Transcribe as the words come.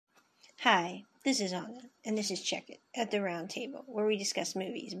Hi, this is Anna, and this is Check It at the Round Table, where we discuss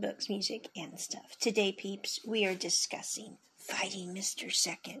movies, books, music, and stuff. Today, peeps, we are discussing Fighting Mr.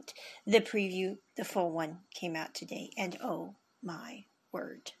 Second. The preview, the full one, came out today, and oh my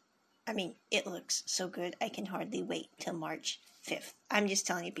word. I mean, it looks so good, I can hardly wait till March 5th. I'm just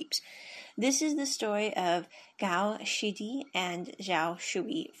telling you, peeps. This is the story of Gao Shidi and Zhao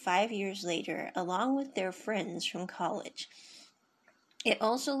Shui 5 years later, along with their friends from college. It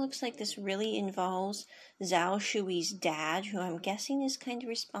also looks like this really involves Zhao Shui's dad, who I'm guessing is kind of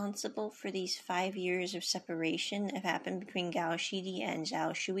responsible for these 5 years of separation that have happened between Gao Shidi and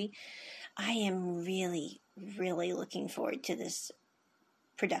Zhao Shui. I am really, really looking forward to this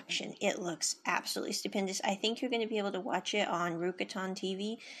production. It looks absolutely stupendous. I think you're going to be able to watch it on Rakuten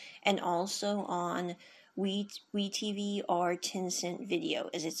TV and also on WeTV or Tencent Video,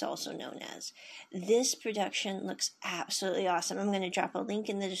 as it's also known as. This production looks absolutely awesome. I'm going to drop a link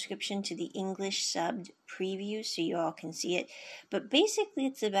in the description to the English subbed preview so you all can see it. But basically,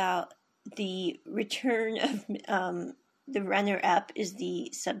 it's about the return of the runner-up is the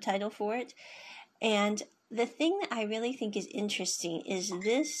subtitle for it. And the thing that I really think is interesting is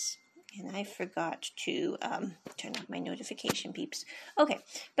this, and I forgot to turn off my notification, peeps. Okay,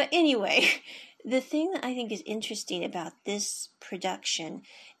 but anyway, the thing that I think is interesting about this production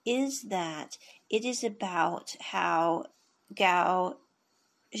is that it is about how Zhao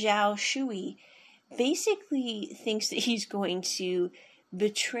Shui basically thinks that he's going to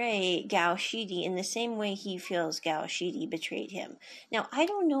betray Gao Shidi in the same way he feels Gao Shidi betrayed him. Now, I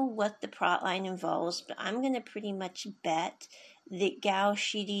don't know what the plotline involves, but I'm going to pretty much bet that Gao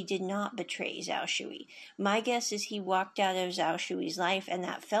Shidi did not betray Zhao Shui. My guess is he walked out of Zhao Shui's life, and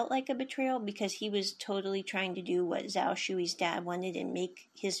that felt like a betrayal because he was totally trying to do what Zhao Shui's dad wanted and make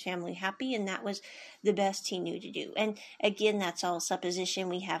his family happy, and that was the best he knew to do. And again, that's all supposition.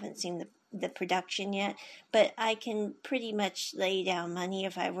 We haven't seen the production yet, but I can pretty much lay down money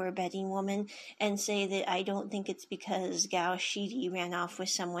if I were a betting woman and say that I don't think it's because Gao Shidi ran off with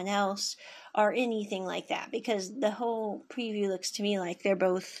someone else or anything like that, because the whole preview looks to me like they're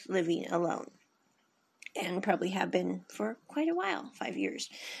both living alone and probably have been for quite a while, 5 years.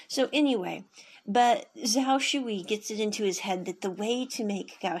 So anyway, but Zhao Shui gets it into his head that the way to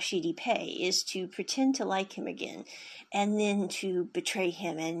make Gao Shidi pay is to pretend to like him again and then to betray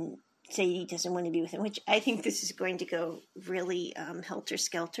him and say he doesn't want to be with him, which I think this is going to go really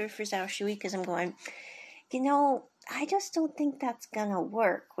helter-skelter for Zhao Shui, because I'm going, I just don't think that's gonna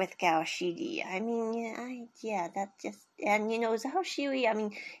work with Gao Shidi. I mean, Zhao Shui, I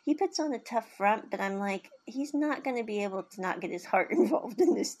mean, he puts on a tough front, but I'm like, he's not gonna be able to not get his heart involved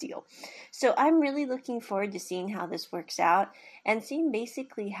in this deal. So I'm really looking forward to seeing how this works out and seeing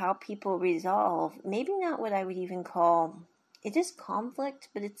basically how people resolve, maybe not what I would even call, it is conflict,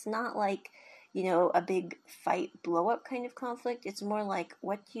 but it's not like, a big fight, blow-up kind of conflict. It's more like,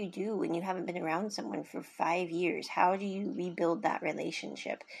 what do you do when you haven't been around someone for 5 years? How do you rebuild that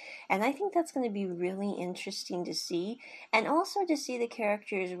relationship? And I think that's going to be really interesting to see, and also to see the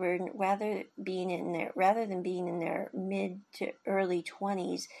characters where rather than being in their mid to early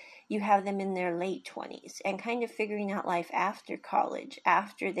 20s, you have them in their late 20s and kind of figuring out life after college,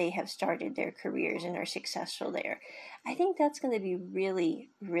 after they have started their careers and are successful there. I think that's going to be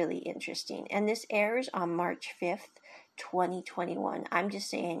really, really interesting. And this airs on March 5th, 2021. I'm just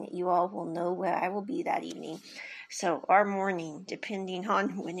saying, you all will know where I will be that evening. So, or morning, depending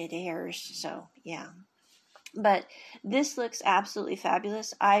on when it airs. So, yeah. But this looks absolutely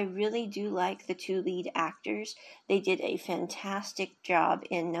fabulous. I really do like the two lead actors. They did a fantastic job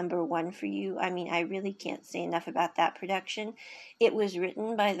in Number One for You. I mean, I really can't say enough about that production. It was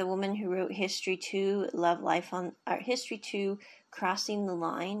written by the woman who wrote History 2, History 2, Crossing the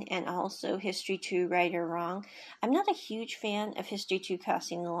Line, and also History 2, Right or Wrong. I'm not a huge fan of History 2,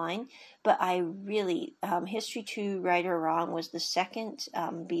 Crossing the Line, but I really, History 2, Right or Wrong was the second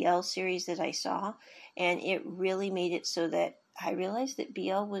BL series that I saw, and it really made it so that I realized that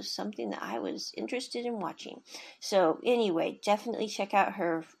BL was something that I was interested in watching. So anyway, definitely check out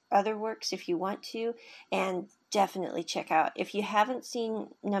her other works if you want to, and definitely check out, if you haven't seen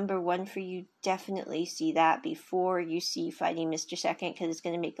Number One for You, definitely see that before you see Fighting Mr. Second, because it's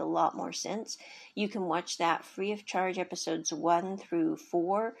going to make a lot more sense. You can watch that free of charge, episodes 1 through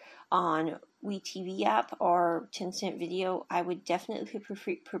 4 on WeTV app or Tencent Video. I would definitely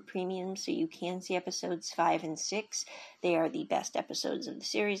for premium so you can see episodes 5 and 6. They are the best episodes of the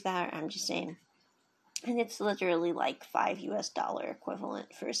series there, I'm just saying. And it's literally like $5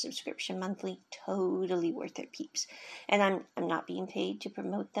 equivalent for a subscription monthly. Totally worth it, peeps. And I'm not being paid to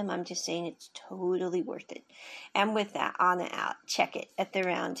promote them. I'm just saying it's totally worth it. And with that, on and out. Check it at the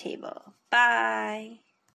round table. Bye.